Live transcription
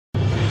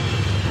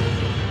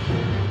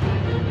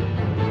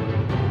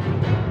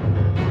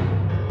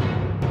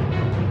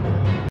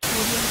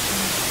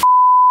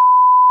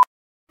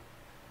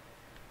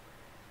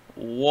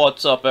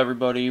What's up,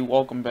 everybody?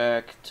 Welcome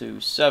back to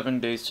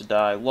 7 Days to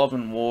Die, Love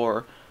and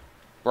War.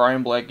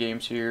 BrianBlack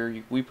Games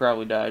here. We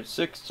probably died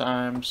 6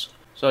 times.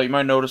 So you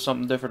might notice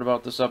something different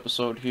about this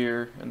episode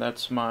here, and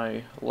that's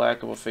my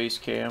lack of a face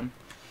cam.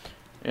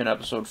 In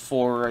episode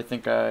 4, I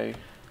think I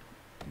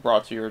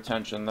brought to your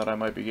attention that I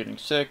might be getting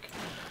sick.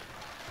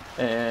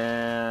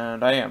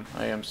 And I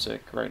am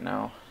sick right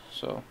now.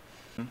 So,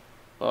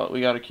 but we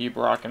gotta keep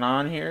rocking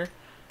on here.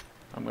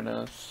 I'm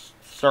gonna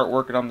start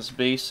working on this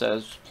base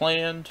as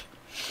planned.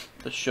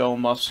 The show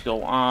must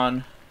go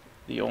on.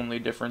 The only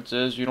difference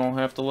is you don't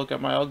have to look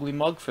at my ugly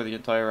mug for the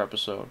entire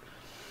episode.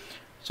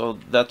 So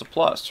that's a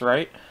plus,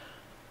 right?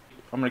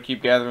 I'm going to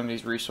keep gathering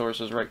these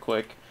resources right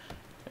quick,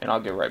 and I'll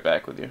get right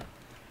back with you.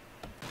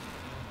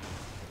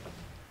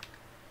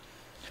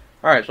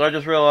 Alright, so I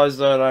just realized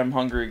that I'm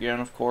hungry again,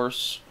 of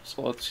course.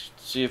 So let's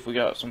see if we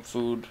got some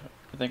food.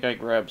 I think I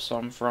grabbed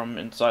some from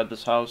inside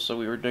this house, so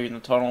we were digging the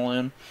tunnel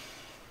in.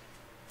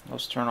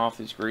 Let's turn off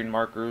these green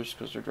markers,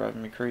 because they're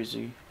driving me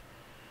crazy.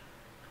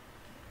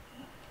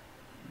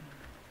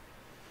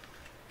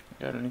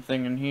 Got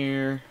anything in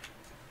here?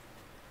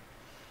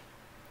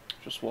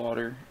 Just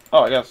water.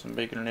 Oh, I got some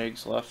bacon and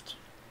eggs left.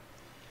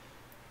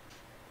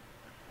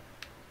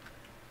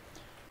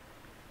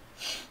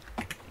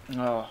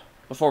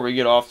 Before we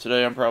get off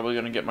today, I'm probably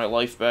going to get my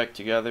life back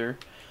together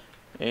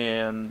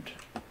and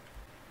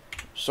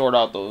sort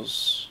out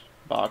those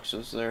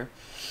boxes there.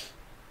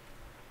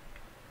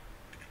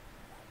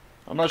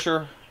 I'm not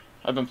sure.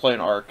 I've been playing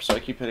Ark, so I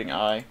keep hitting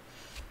I.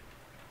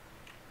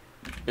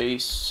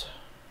 Base.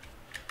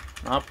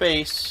 Not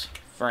base.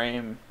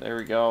 Frame. There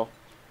we go.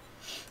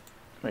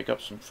 Make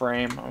up some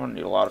frame. I'm gonna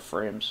need a lot of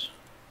frames.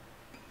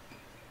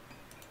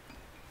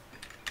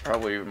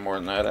 Probably even more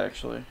than that,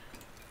 actually.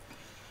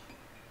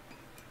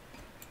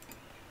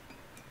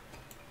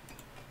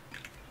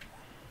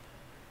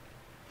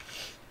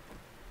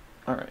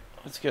 Alright,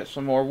 let's get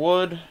some more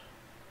wood.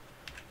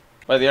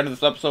 By the end of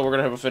this episode, we're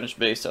gonna have a finished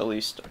base, at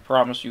least. I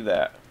promise you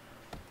that.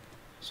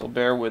 So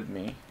bear with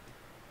me.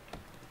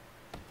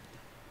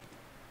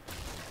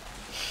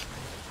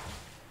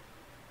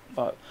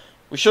 But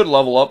we should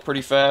level up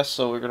pretty fast,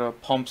 so we're gonna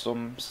pump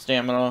some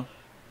stamina,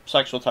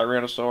 sexual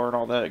tyrannosaur, and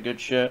all that good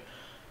shit.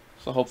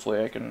 So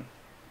hopefully I can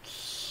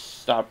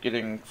stop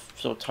getting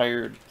so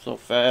tired so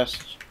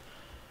fast.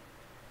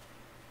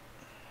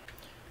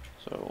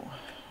 So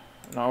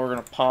now we're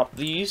gonna pop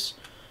these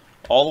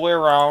all the way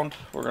around.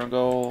 We're gonna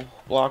go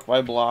block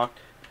by block,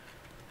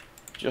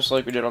 just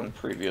like we did on the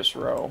previous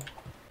row.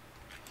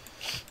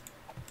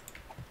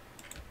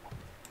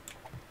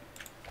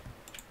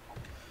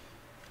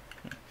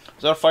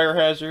 Is that a fire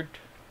hazard?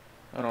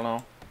 I don't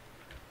know.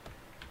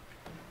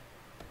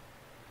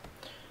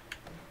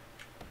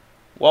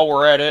 While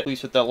we're at it,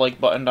 please hit that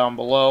like button down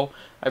below.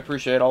 I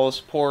appreciate all the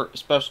support,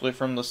 especially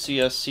from the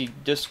CSC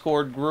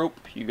Discord group.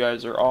 You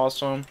guys are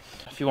awesome.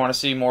 If you want to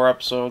see more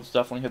episodes,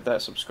 definitely hit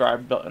that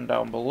subscribe button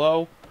down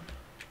below.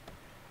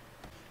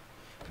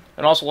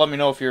 And also let me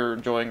know if you're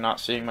enjoying not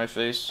seeing my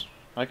face.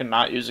 I can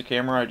not use the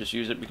camera, I just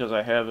use it because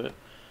I have it.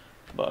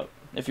 But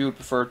if you would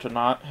prefer to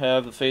not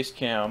have the face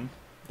cam,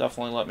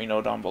 definitely let me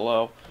know down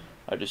below.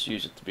 I just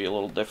use it to be a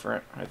little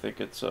different. I think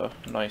it's a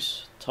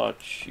nice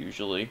touch,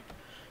 usually.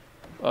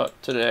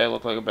 But today I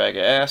look like a bag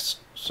of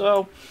ass,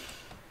 so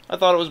I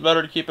thought it was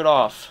better to keep it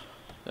off.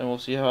 And we'll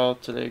see how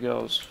today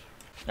goes.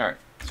 Alright,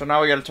 so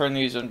now we gotta turn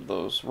these into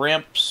those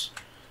ramps.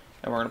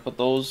 And we're gonna put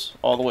those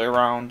all the way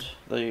around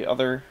the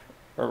other,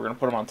 or we're gonna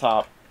put them on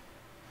top.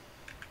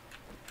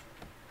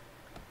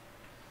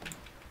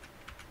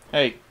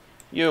 Hey,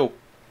 you.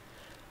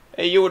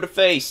 Hey, you with the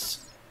face.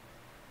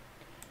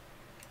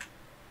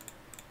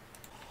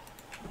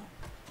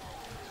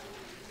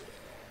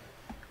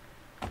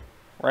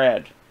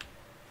 Rad.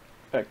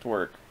 Back to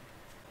work.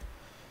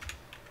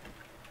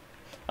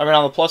 I mean,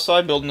 on the plus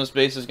side, building this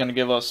base is going to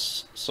give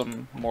us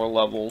some more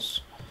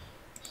levels.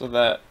 So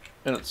that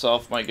in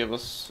itself might give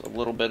us a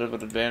little bit of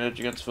an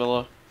advantage against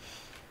Villa.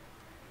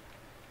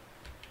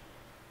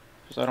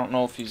 Because I don't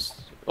know if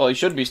he's... Well, he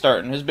should be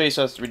starting. His base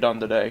has to be done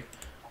today.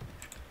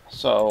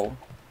 So,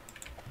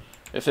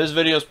 if his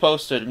video's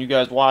posted and you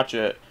guys watch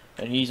it,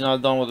 and he's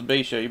not done with the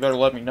base yet, you better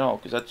let me know.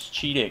 Because that's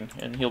cheating,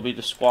 and he'll be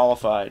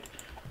disqualified.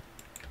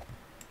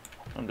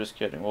 I'm just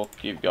kidding. We'll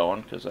keep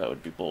going because that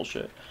would be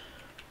bullshit.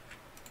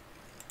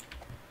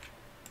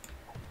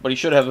 But he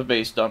should have a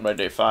base done by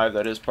day 5.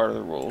 That is part of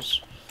the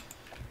rules.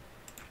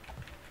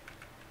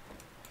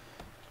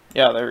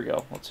 Yeah, there we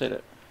go. Let's hit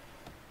it.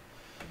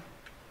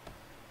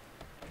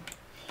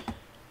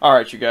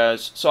 Alright, you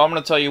guys. So I'm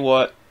going to tell you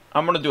what.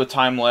 I'm going to do a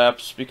time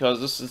lapse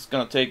because this is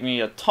going to take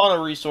me a ton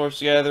of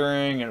resource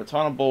gathering and a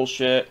ton of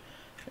bullshit.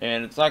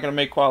 And it's not going to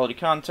make quality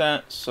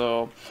content.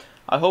 So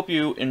I hope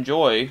you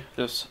enjoy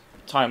this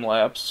time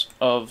lapse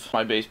of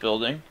my base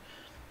building.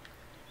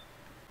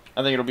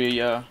 I think it'll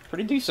be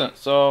pretty decent,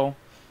 so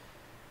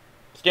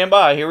stand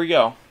by, here we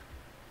go.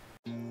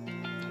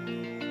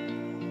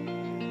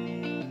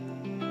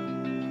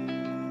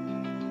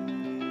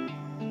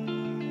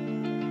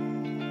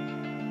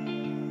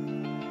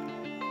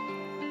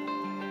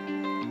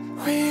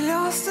 We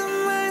lost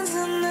our minds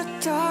in the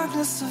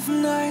darkness of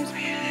night.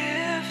 We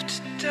live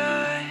to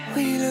die.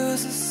 We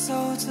lose our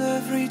souls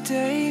every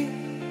day.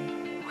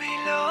 We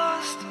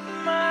lost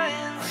our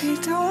minds. We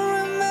don't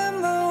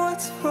remember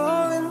what's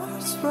wrong and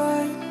what's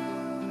right.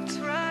 What's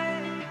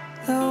right.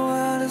 The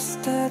world is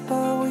dead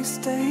but we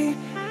stay.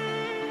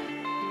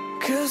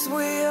 'Cause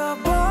we are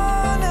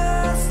born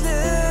as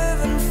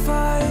living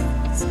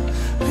fights.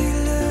 We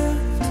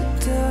live to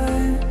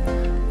die.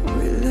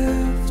 We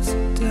live to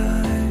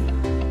die.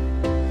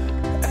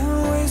 And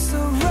we're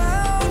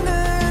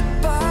surrounded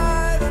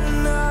by the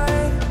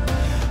night.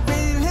 We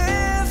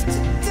live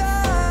to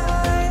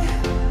die.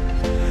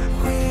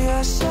 We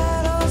are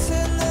shadows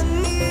in the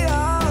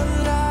neon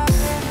light.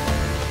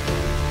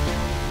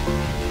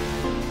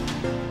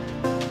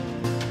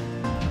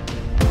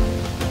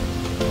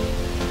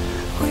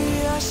 We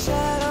are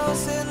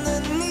shadows in the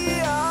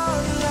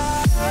neon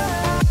light.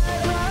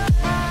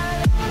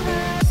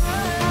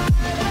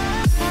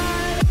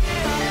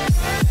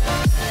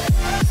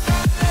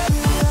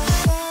 We are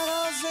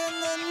shadows in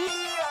the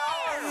neon.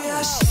 We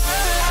are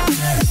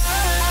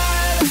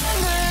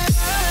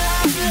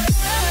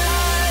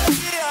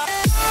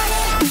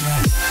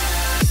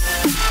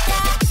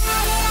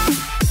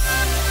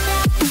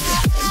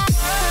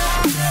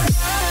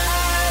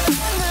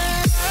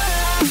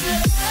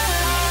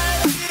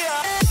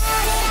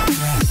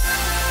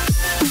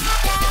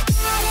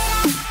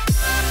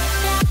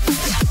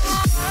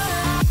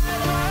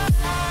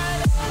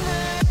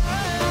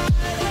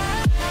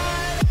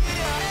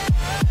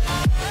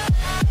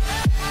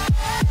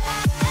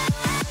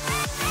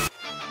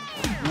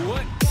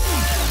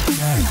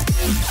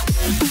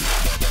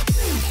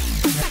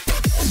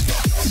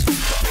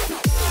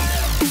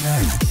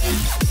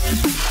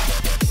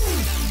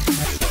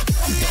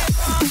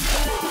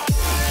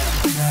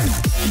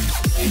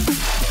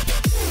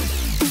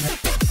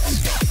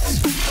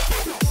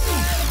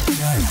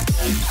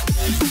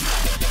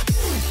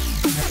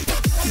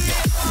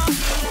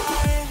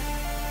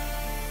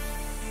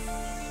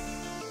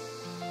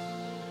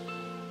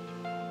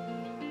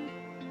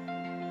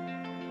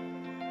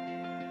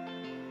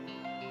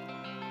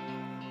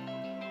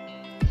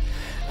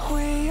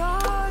We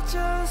are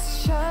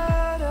just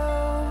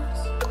shadows.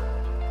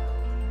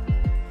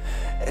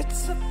 It's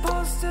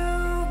supposed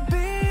to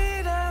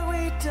be that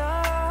we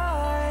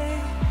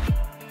die.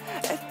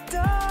 It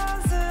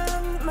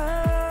doesn't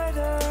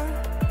matter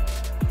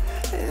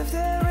if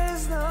there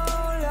is no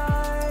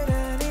light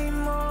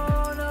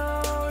anymore,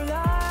 no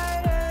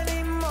light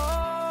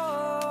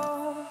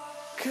anymore.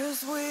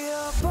 'Cause we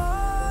are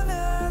born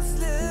as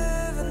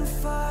living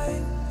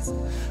fights.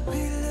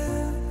 We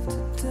live to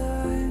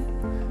die.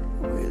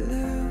 We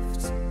live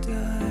to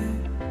die.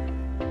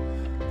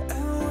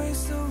 And we're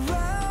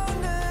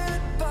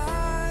surrounded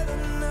by the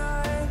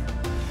night.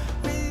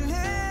 We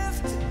live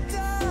to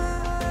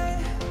die.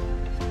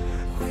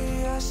 We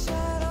are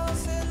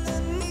shadows in the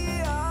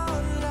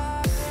neon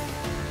light.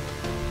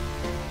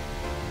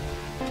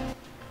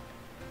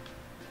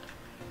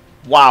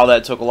 Wow,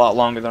 that took a lot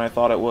longer than I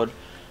thought it would.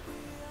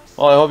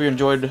 Well, I hope you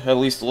enjoyed at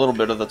least a little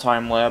bit of the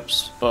time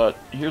lapse, but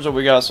here's what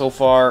we got so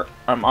far.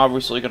 I'm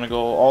obviously going to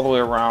go all the way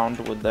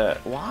around with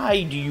that.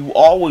 Why do you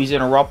always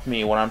interrupt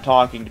me when I'm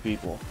talking to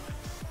people?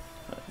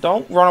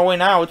 Don't run away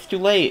now, it's too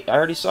late. I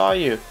already saw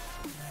you.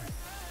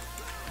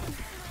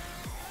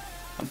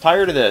 I'm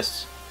tired of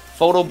this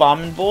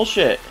photobombing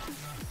bullshit.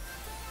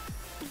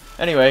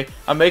 Anyway,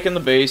 I'm making the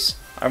base.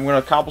 I'm going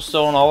to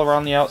cobblestone all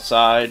around the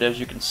outside. As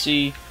you can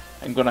see,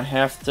 I'm going to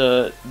have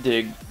to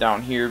dig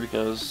down here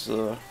because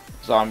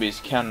zombies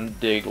can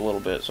dig a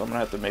little bit, so I'm going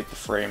to have to make the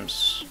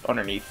frames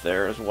underneath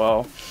there as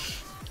well.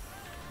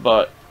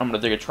 But I'm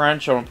going to dig a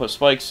trench, I'm going to put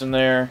spikes in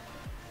there.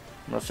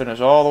 I'm going to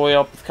finish all the way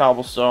up with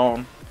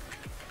cobblestone.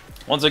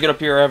 Once I get up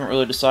here, I haven't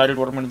really decided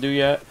what I'm going to do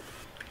yet.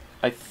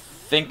 I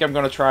think I'm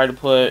going to try to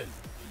put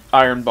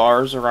iron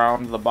bars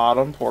around the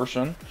bottom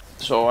portion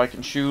so I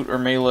can shoot or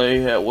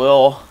melee at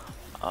will.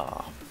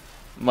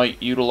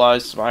 Might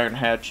utilize some iron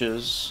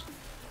hatches,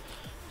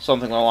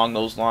 something along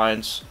those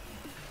lines.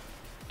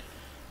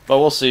 But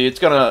we'll see. It's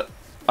gonna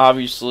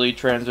obviously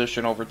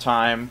transition over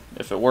time.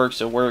 If it works,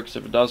 it works.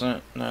 If it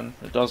doesn't, then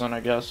it doesn't, I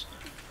guess.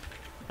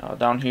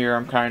 Down here,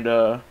 I'm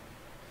gonna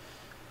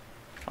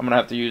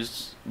have to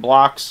use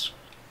blocks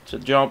to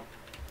jump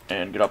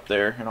and get up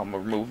there, and I'm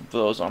gonna remove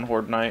those on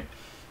Horde night.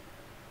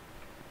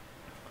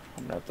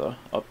 I'm gonna have to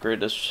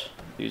upgrade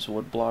these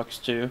wood blocks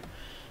too.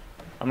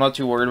 I'm not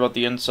too worried about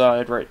the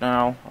inside right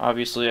now.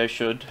 Obviously, I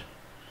should.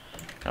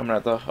 I'm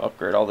gonna have to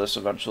upgrade all this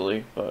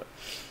eventually, but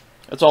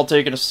it's all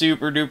taking a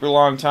super duper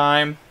long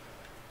time.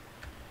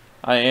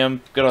 I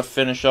am gonna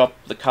finish up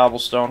the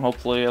cobblestone,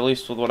 hopefully, at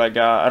least with what I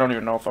got. I don't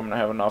even know if I'm gonna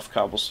have enough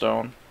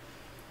cobblestone,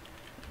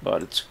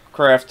 but it's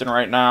crafting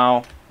right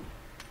now.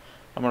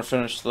 I'm gonna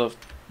finish the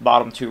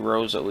bottom 2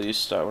 rows at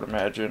least, I would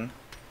imagine,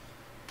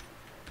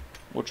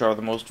 which are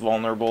the most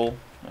vulnerable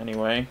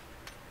anyway.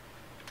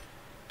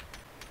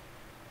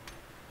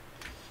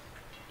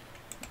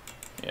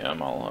 Yeah,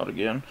 I'm all out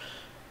again.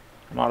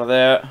 I'm out of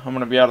that. I'm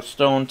gonna be out of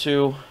stone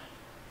too.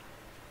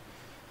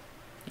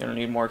 Gonna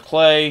need more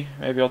clay.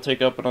 Maybe I'll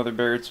take up another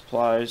buried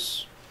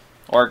supplies.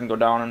 Or I can go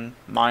down and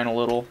mine a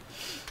little.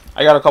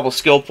 I got a couple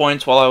skill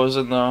points while I was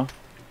in the...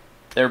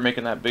 They were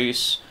making that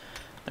base.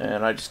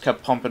 And I just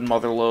kept pumping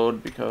mother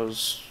load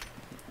because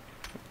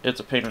it's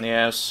a pain in the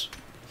ass.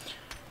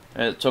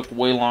 And it took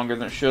way longer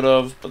than it should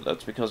have, but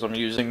that's because I'm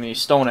using the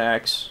stone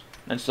axe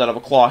instead of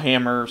a claw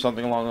hammer or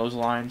something along those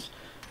lines.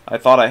 I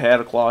thought I had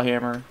a claw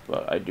hammer,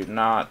 but I do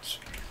not.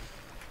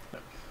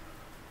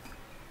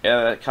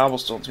 Yeah, that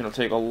cobblestone's going to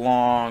take a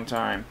long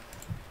time.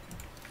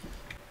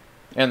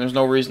 And there's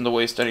no reason to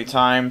waste any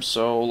time,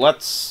 so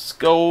let's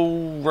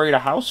go raid a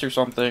house or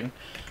something.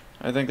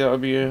 I think that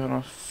would be an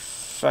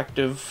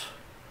effective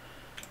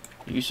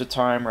use of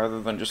time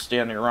rather than just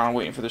standing around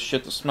waiting for this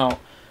shit to smelt.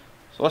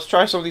 So let's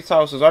try some of these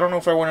houses. I don't know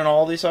if I went in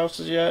all these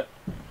houses yet,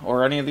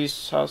 or any of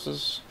these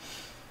houses.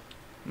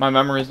 My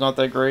memory is not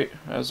that great,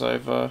 as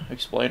I've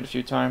explained a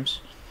few times.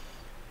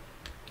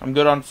 I'm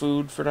good on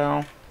food for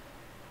now.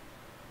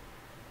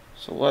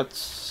 So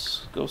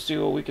let's go see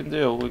what we can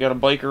do. We got a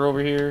biker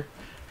over here.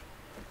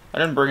 I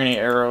didn't bring any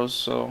arrows,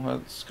 so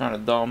that's kind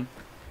of dumb.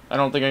 I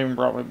don't think I even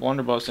brought my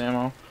blunderbuss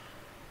ammo.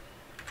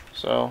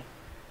 So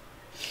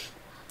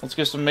let's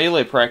get some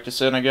melee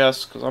practice in, I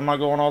guess, because I'm not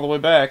going all the way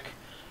back.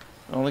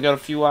 I only got a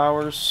few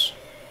hours.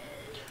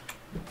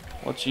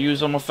 Let's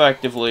use them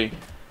effectively.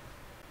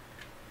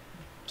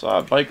 So,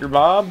 Biker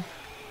Bob.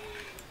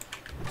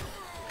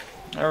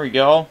 There we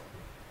go.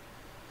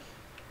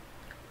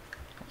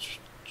 Let's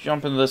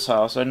jump into this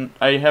house. I don't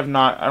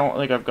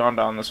think I've gone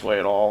down this way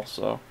at all,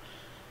 so.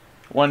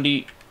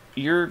 Wendy,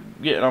 you're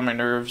getting on my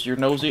nerves. You're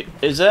nosy.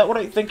 Is that what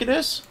I think it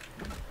is?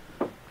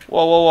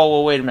 Whoa, whoa, whoa,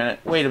 whoa, wait a minute.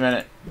 Wait a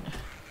minute.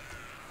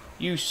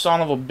 You son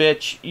of a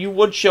bitch. You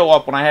would show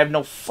up when I have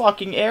no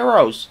fucking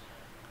arrows.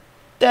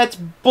 That's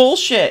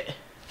bullshit.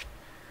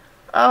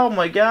 Oh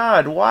my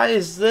god, why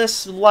is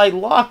this my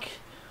luck?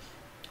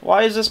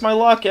 Why is this my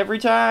luck every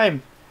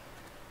time?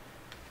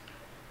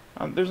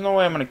 There's no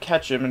way I'm going to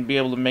catch him and be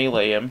able to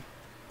melee him.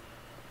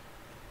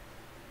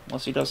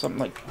 Unless he does something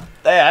like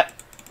that.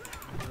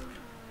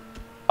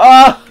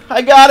 Ah!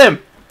 I got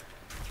him!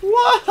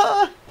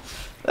 What?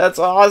 That's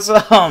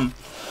awesome!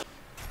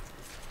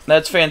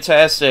 That's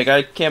fantastic.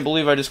 I can't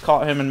believe I just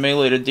caught him and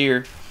meleeed a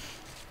deer.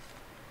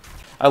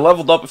 I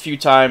leveled up a few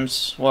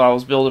times while I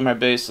was building my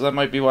base, so that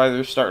might be why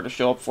they're starting to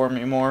show up for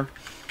me more.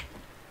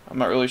 I'm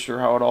not really sure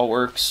how it all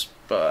works,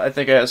 but I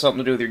think it has something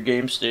to do with your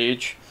game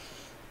stage.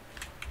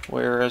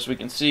 Where, as we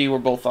can see, we're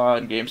both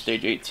on game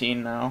stage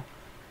 18 now.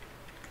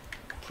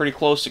 Pretty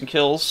close in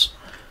kills.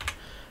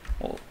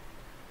 Well,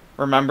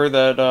 remember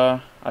that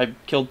I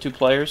killed 2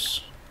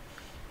 players.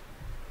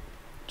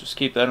 Just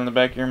keep that in the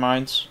back of your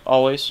minds,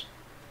 always.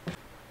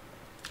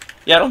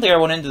 Yeah, I don't think I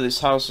went into these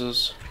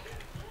houses.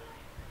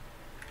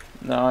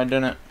 No, I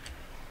didn't.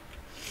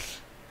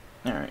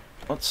 Alright,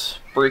 let's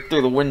break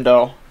through the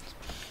window.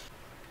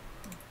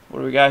 What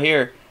do we got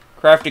here?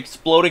 Craft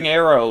exploding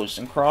arrows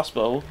and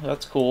crossbow.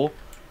 That's cool.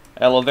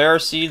 Aloe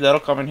vera seed,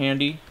 that'll come in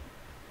handy.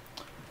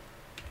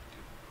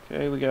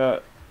 Okay, we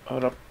got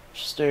out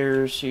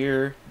upstairs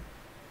here.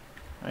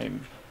 Are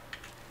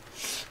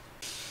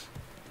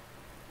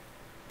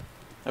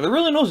there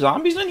really no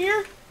zombies in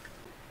here?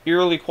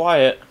 Eerily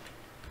quiet.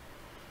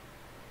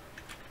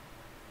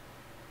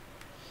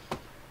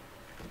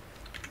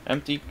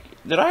 Empty.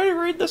 Did I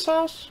raid this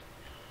house?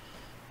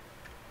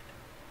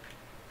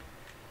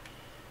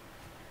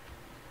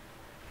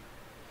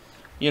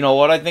 You know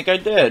what? I think I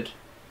did.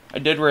 I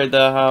did raid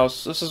that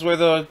house. This is where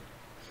the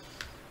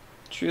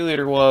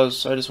cheerleader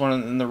was. I just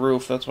went in the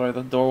roof. That's why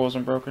the door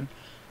wasn't broken.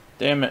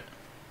 Damn it.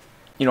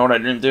 You know what I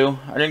didn't do?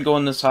 I didn't go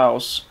in this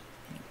house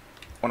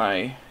when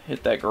I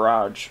hit that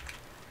garage.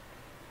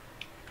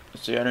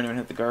 See, I didn't even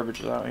hit the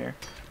garbage out here.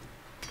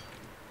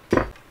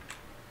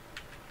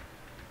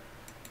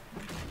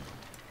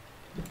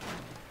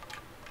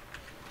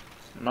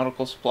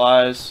 Medical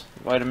supplies,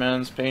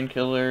 vitamins,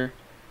 painkiller,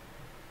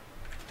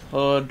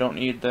 hood, don't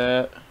need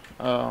that.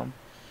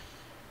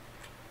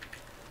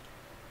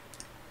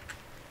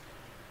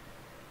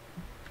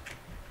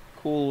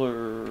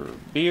 Cooler,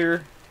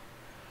 beer,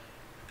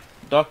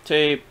 duct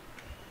tape,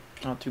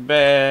 not too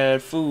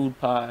bad, food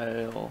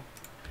pile,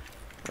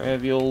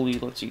 ravioli,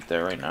 let's eat that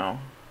right now.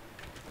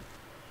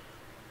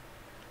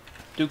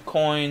 2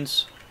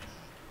 coins,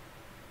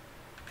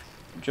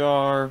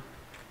 jar,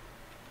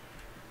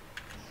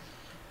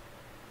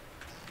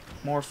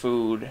 more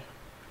food,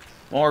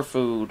 more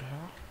food.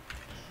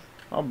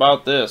 How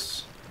about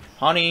this?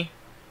 Honey.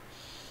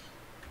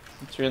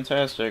 That's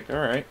fantastic.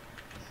 Alright.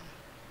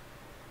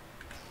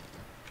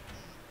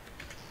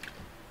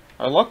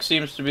 Our luck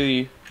seems to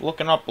be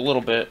looking up a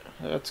little bit.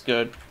 That's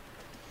good.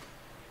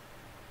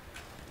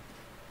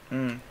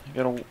 I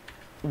got a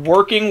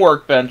working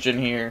workbench in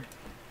here.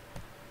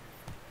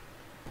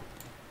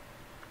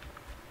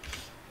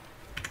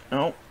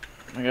 Nope.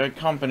 I got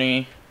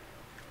company.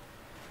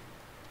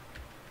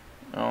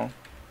 Oh.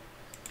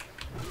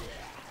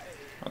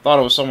 I thought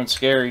it was someone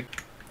scary.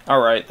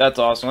 Alright, that's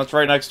awesome. That's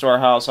right next to our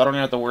house. I don't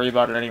even have to worry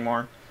about it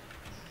anymore.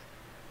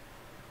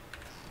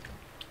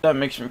 That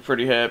makes me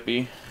pretty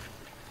happy.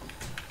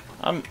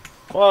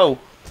 Whoa!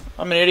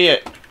 I'm an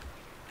idiot.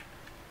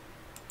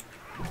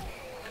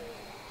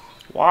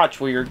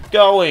 Watch where you're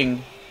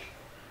going.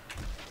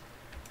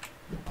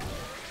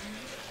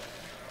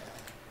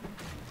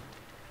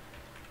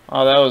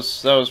 Oh,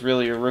 that was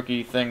really a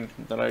rookie thing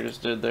that I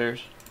just did there.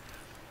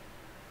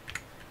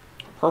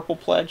 Purple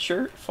plaid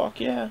shirt? Fuck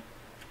yeah.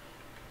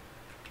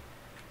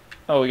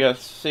 Oh, we got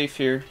safe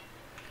here.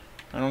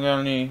 I don't got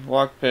any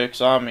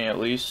lockpicks on me, at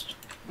least.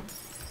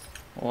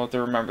 We'll have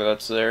to remember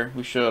that's there.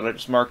 We should. I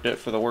just marked it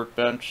for the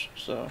workbench,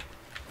 so.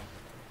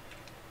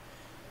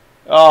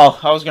 Oh,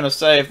 I was gonna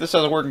say, if this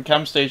has a working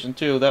chem station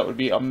too, that would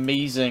be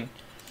amazing.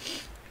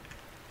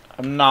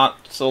 I'm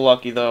not so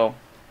lucky, though.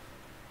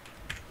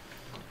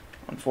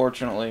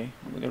 Unfortunately.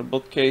 We got a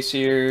bookcase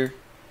here.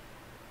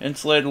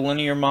 Insulated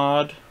linear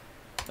mod.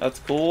 That's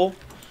cool.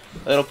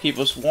 That'll keep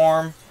us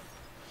warm.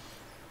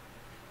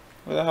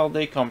 Where the hell did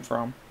they come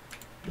from?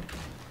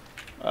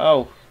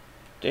 Oh,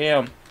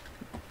 damn.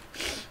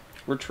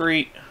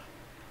 Retreat.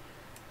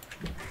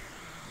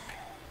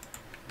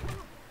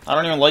 I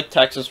don't even like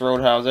Texas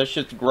Roadhouse. That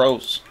shit's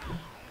gross.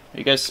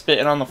 You guys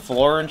spitting on the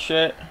floor and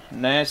shit?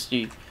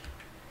 Nasty.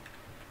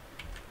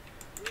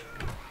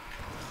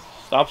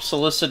 Stop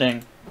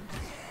soliciting.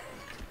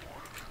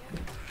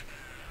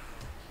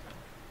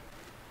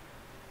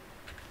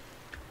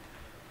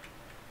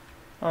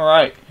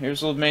 Alright, here's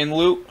the main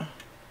loot.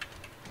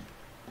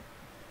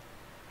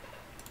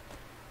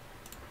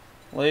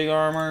 Leg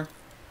armor.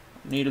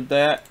 Needed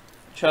that.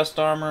 Chest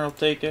armor, I'll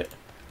take it.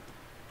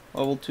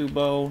 Level 2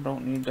 bow,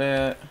 don't need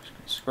that.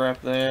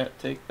 Scrap that,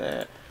 take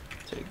that,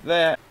 take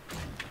that.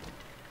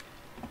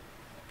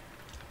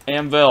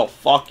 Anvil,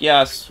 fuck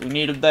yes, we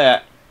needed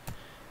that.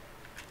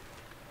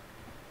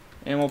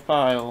 Ammo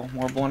pile,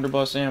 more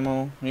blunderbuss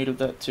ammo, needed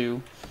that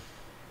too.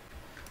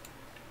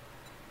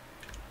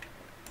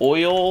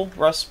 Oil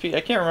recipe,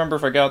 I can't remember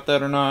if I got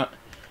that or not.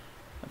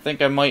 I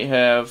think I might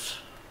have.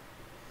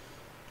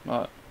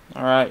 But,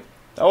 alright.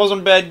 That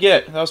wasn't a bad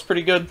get. That was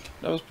pretty good.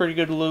 That was pretty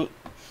good loot.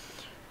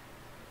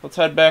 Let's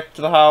head back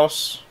to the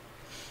house.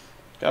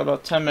 Got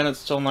about 10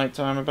 minutes till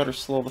nighttime. I better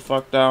slow the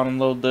fuck down and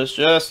load this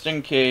just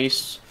in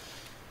case.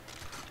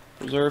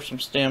 Preserve some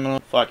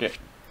stamina. Fuck it.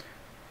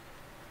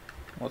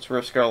 Let's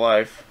risk our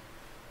life.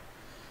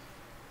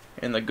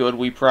 In the good,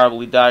 we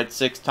probably died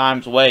 6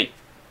 times. Wait.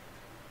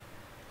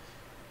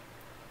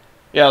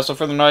 Yeah, so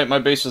for the night, my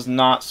base is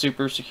not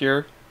super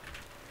secure.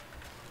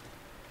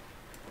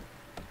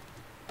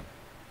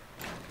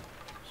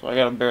 So I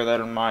gotta bear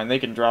that in mind. They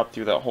can drop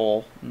through that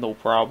hole, no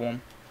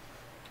problem.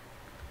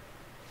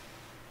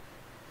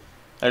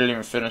 I didn't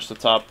even finish the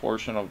top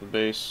portion of the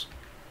base.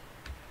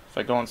 If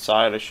I go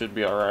inside, I should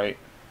be alright.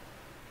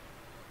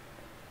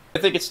 I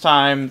think it's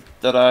time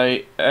that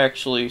I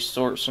actually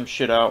sort some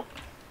shit out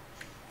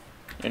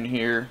in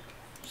here.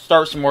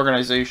 Start some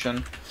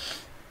organization.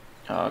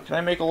 Can I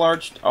make a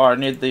large... Oh, I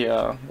need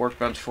the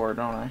workbench for it,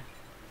 don't I?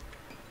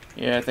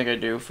 Yeah, I think I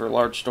do, for a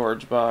large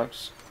storage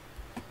box.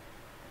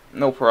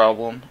 No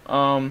problem.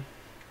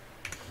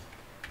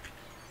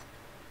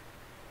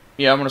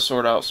 Yeah, I'm gonna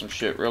sort out some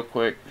shit real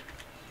quick.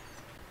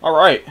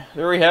 Alright,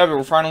 there we have it.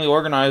 We're finally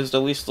organized,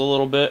 at least a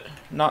little bit.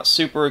 Not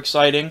super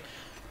exciting,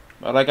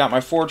 but I got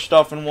my forge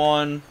stuff in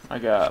one. I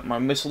got my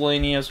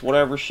miscellaneous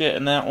whatever shit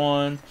in that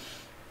one.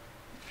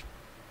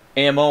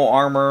 Ammo,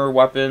 armor,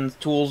 weapons,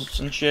 tools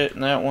and shit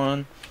in that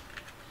one.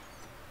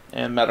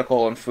 And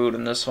medical and food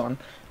in this one.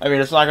 I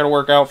mean, it's not gonna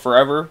work out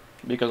forever,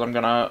 because I'm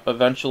gonna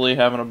eventually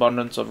have an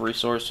abundance of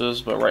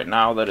resources, but right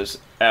now that is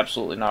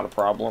absolutely not a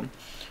problem.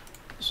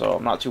 So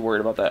I'm not too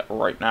worried about that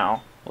right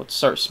now. Let's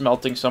start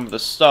smelting some of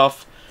this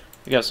stuff.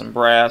 We got some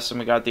brass and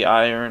we got the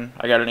iron.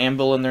 I got an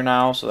anvil in there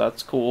now, so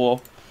that's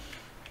cool.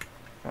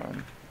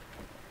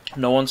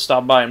 No one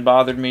stopped by and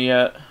bothered me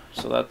yet,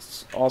 so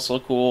that's also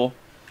cool.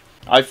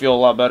 I feel a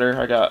lot better.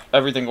 I got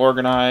everything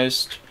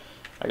organized.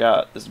 I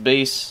got this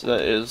base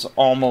that is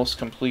almost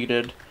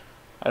completed.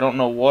 I don't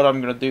know what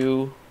I'm gonna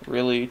do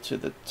really to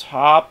the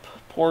top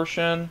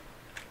portion.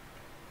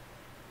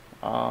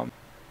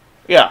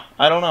 Yeah,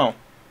 I don't know.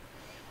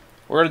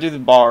 We're gonna do the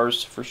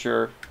bars for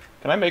sure.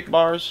 Can I make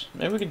bars?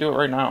 Maybe we can do it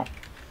right now.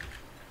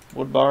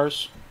 Wood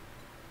bars.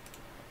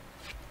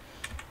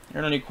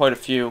 You're gonna need quite a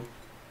few.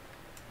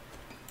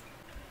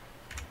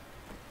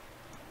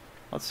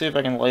 Let's see if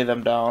I can lay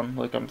them down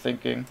like I'm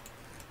thinking.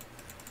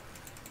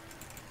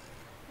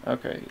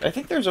 Okay, I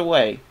think there's a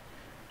way.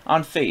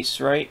 On face,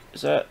 right?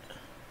 Is that...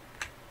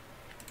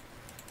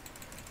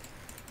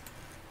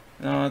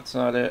 No, that's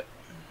not it.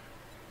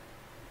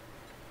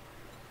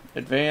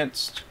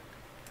 Advanced.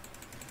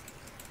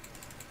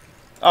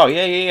 Oh,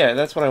 yeah,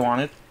 that's what I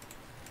wanted.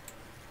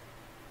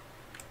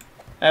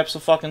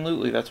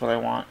 Abso-fucking-lutely, that's what I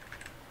want.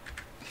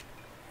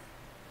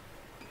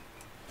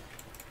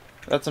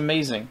 That's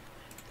amazing.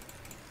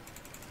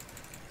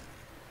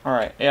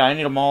 Alright, yeah, I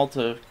need them all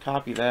to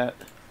copy that.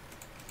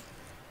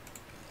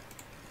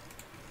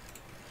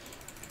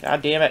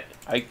 God damn it.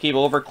 I keep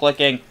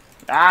over-clicking.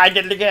 Ah, I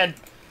did it again!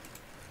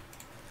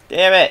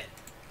 Damn it!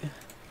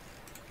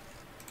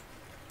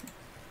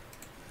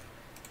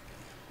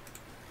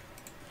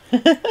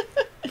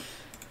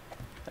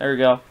 There we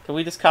go. Can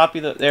we just copy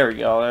the... There we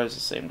go. There's the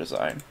same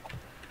design.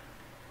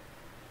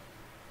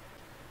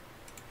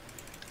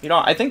 You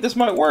know, I think this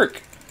might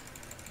work.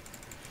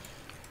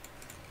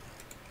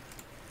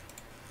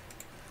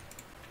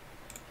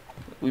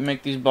 We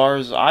make these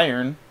bars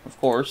iron, of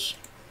course.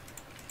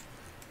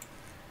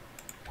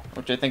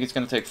 Which I think it's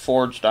going to take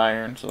forged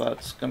iron, so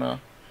that's going to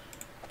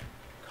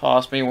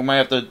cost me. We might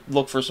have to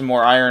look for some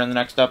more iron in the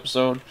next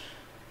episode.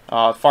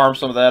 Farm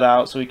some of that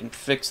out so we can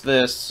fix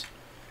this.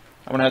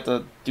 I'm gonna have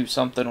to do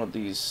something with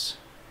these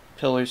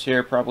pillars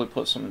here. Probably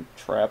put some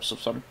traps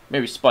of some,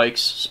 maybe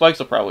spikes. Spikes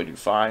will probably do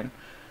fine.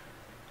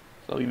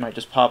 So we might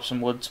just pop some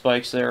wood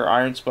spikes there,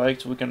 iron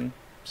spikes. We can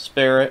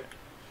spare it.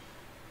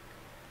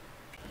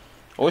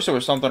 I wish there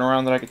was something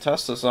around that I could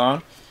test this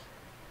on.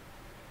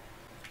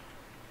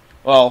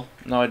 Well,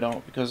 no I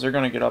don't, because they're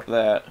gonna get up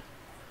that.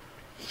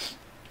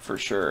 For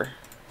sure.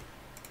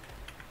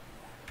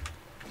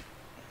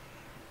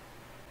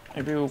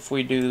 Maybe if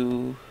we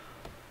do...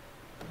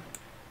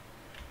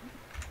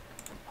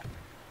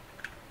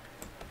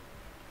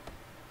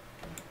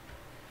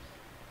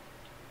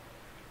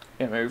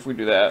 Yeah, maybe if we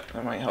do that,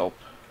 that might help.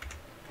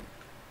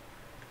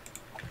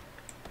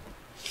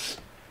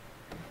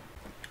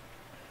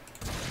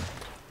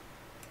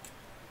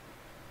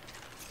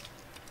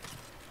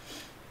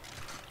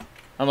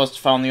 I must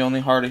have found the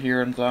only Horde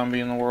here and zombie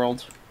in the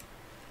world.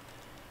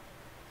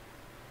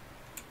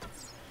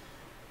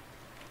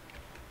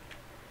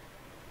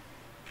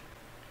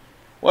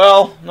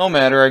 Well, no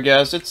matter, I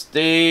guess. It's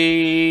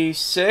day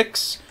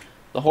 6.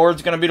 The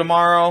Horde's gonna be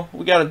tomorrow.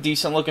 We got a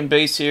decent looking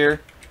base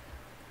here.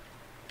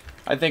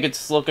 I think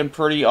it's looking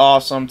pretty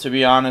awesome, to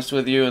be honest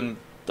with you, and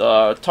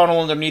the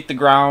tunnel underneath the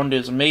ground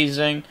is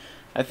amazing.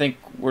 I think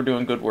we're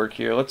doing good work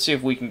here. Let's see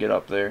if we can get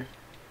up there.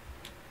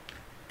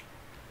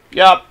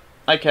 Yup,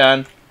 I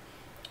can.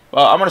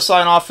 Well, I'm going to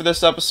sign off for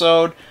this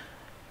episode.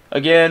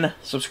 Again,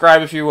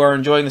 subscribe if you are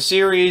enjoying the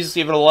series.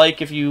 Leave it a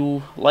like if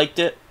you liked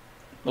it,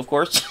 of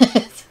course.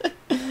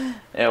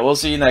 Yeah, we'll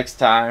see you next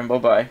time.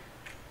 Bye-bye.